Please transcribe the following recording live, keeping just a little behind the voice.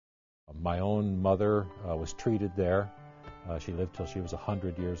My own mother was treated there. She lived till she was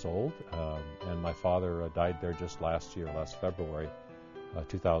 100 years old, and my father died there just last February,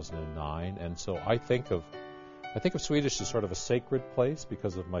 2009. And so I think of Swedish as sort of a sacred place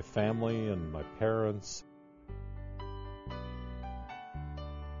because of my family and my parents.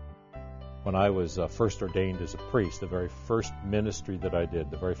 When I was first ordained as a priest, the very first ministry that I did,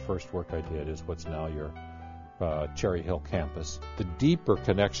 the very first work I did is what's now your Cherry Hill campus. The deeper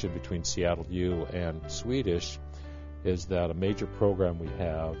connection between Seattle U and Swedish is that a major program we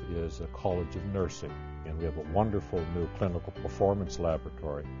have is a College of Nursing, and we have a wonderful new clinical performance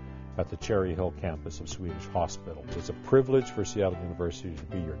laboratory at the Cherry Hill campus of Swedish Hospital. It's a privilege for Seattle University to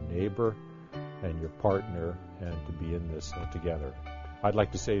be your neighbor and your partner and to be in this together. I'd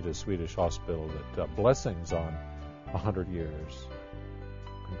like to say to Swedish Hospital that blessings on 100 years.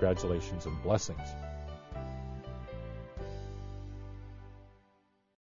 Congratulations and blessings.